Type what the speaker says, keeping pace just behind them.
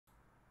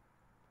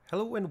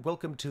Hello and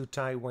welcome to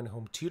Taiwan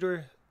Home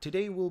Tutor.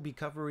 Today we'll be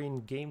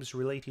covering games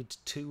related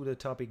to the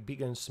topic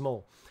big and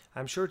small.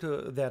 I'm sure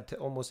that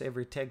almost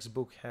every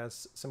textbook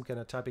has some kind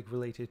of topic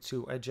related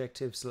to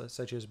adjectives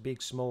such as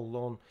big, small,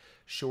 long,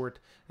 short,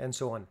 and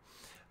so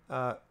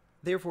on.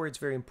 Therefore, it's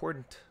very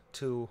important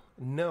to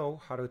know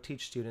how to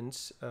teach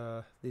students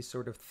these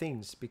sort of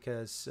things,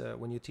 because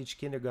when you teach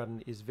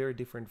kindergarten is very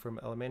different from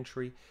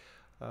elementary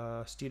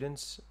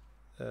students.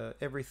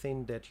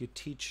 Everything that you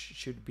teach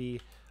should be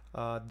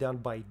done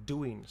by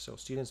doing, so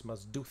students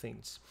must do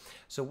things.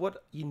 So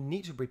what you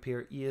need to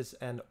prepare is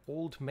an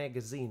old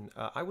magazine.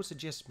 I would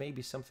suggest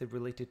maybe something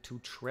related to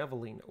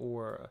traveling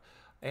or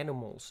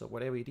animals or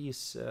whatever it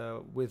is,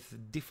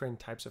 with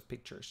different types of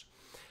pictures.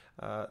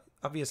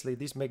 Obviously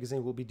this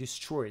magazine will be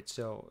destroyed,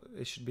 so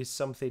it should be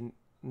something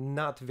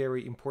not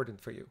very important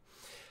for you.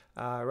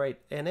 Right,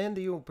 and then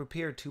you will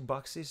prepare two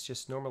boxes,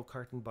 just normal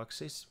carton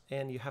boxes,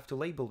 and you have to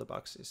label the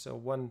boxes. So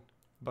one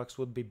box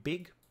would be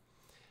big,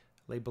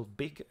 labeled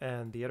big,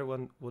 and the other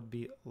one would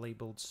be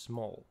labeled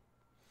small.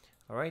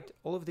 All right,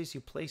 all of this you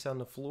place on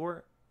the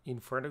floor in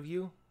front of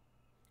you,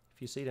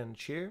 if you sit on a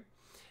chair,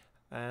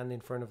 and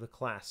in front of the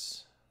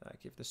class.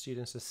 If the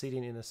students are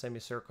sitting in a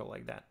semicircle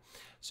like that.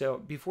 So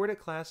before the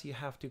class you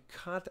have to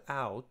cut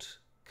out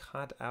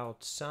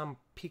some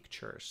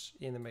pictures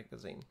in the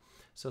magazine.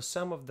 So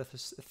some of the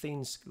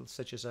things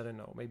such as, I don't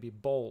know, maybe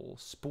bowl,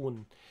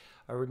 spoon,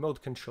 a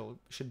remote control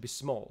should be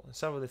small.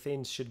 Some of the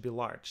things should be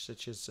large,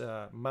 such as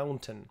a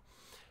mountain,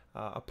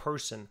 a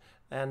person,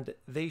 and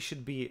they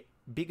should be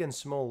big and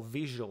small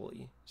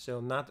visually.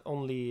 So not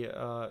only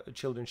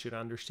children should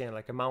understand,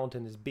 like a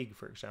mountain is big,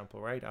 for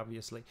example, right?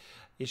 Obviously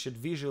it should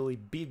visually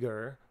be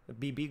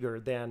bigger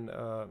than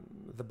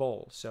the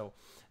ball. So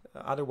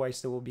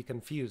otherwise they will be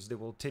confused. They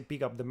will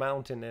pick up the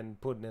mountain and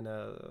put in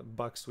a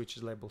box which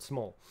is labeled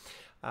small.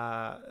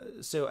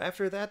 So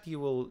after that you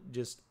will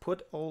just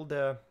put all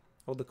the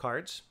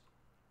cards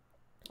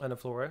on the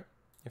floor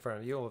in front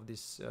of you, all of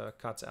these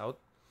cuts out,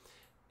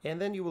 and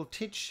then you will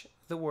teach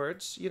the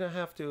words. You don't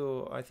have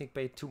to, I think,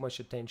 pay too much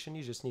attention.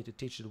 You just need to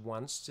teach it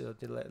once to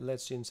let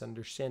students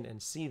understand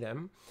and see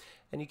them.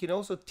 And you can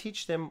also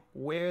teach them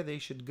where they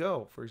should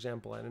go. For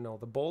example, I don't know,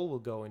 the ball will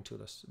go into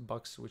this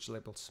box which is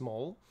labeled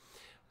small.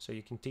 So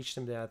you can teach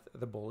them that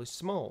the ball is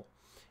small.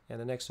 And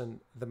the next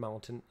one, the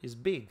mountain is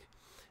big.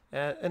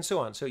 And so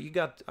on. So you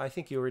got, I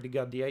think you already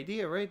got the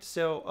idea, right?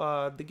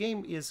 So the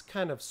game is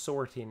kind of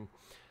sorting.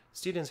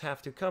 Students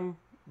have to come,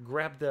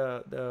 grab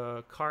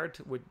the card,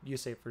 would you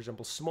say, for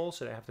example, small,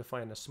 so they have to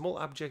find a small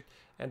object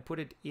and put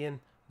it in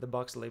the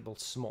box labeled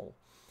small.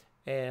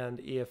 And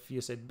if you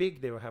said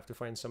big, they will have to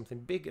find something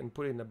big and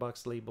put it in the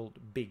box labeled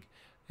big.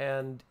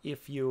 And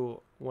if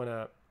you want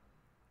to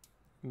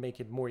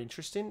make it more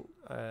interesting,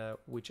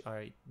 which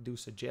I do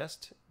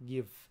suggest,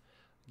 give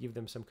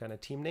them some kind of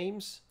team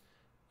names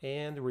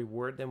and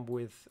reward them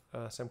with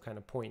some kind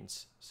of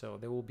points, so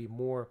they will be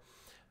more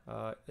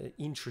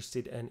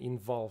interested and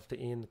involved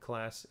in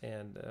class,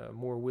 and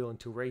more willing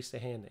to raise the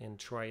hand and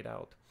try it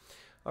out.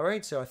 All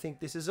right, so I think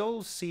this is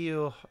all. See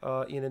you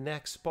in the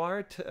next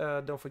part.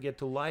 Don't forget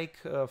to like,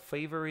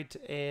 favorite,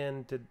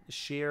 and to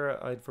share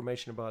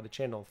information about the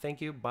channel. Thank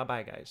you. Bye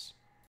bye, guys.